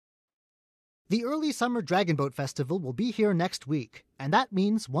The early summer Dragon Boat Festival will be here next week, and that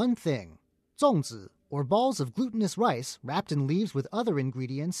means one thing: 粽子, or balls of glutinous rice wrapped in leaves with other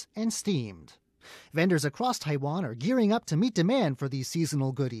ingredients and steamed. Vendors across Taiwan are gearing up to meet demand for these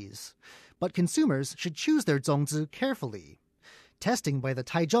seasonal goodies. But consumers should choose their 粽子 carefully. Testing by the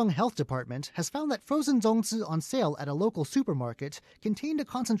Taichung Health Department has found that frozen 粽子 on sale at a local supermarket contained a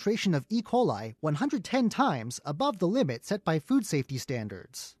concentration of E. coli 110 times above the limit set by food safety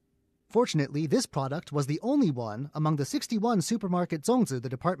standards. Fortunately, this product was the only one among the 61 supermarket 粽子 the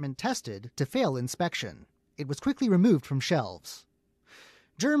department tested to fail inspection. It was quickly removed from shelves.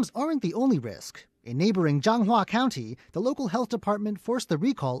 Germs aren't the only risk. In neighboring Zhanghua County, the local health department forced the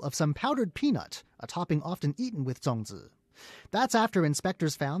recall of some powdered peanut, a topping often eaten with 粽子. That's after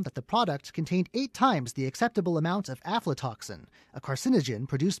inspectors found that the product contained 8 times the acceptable amount of aflatoxin, a carcinogen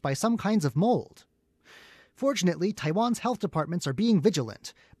produced by some kinds of mold. Fortunately, Taiwan's health departments are being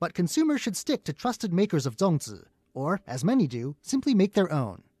vigilant, but consumers should stick to trusted makers of 粽子, or, as many do, simply make their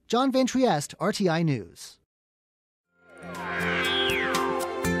own. John Van Trieste, RTI News.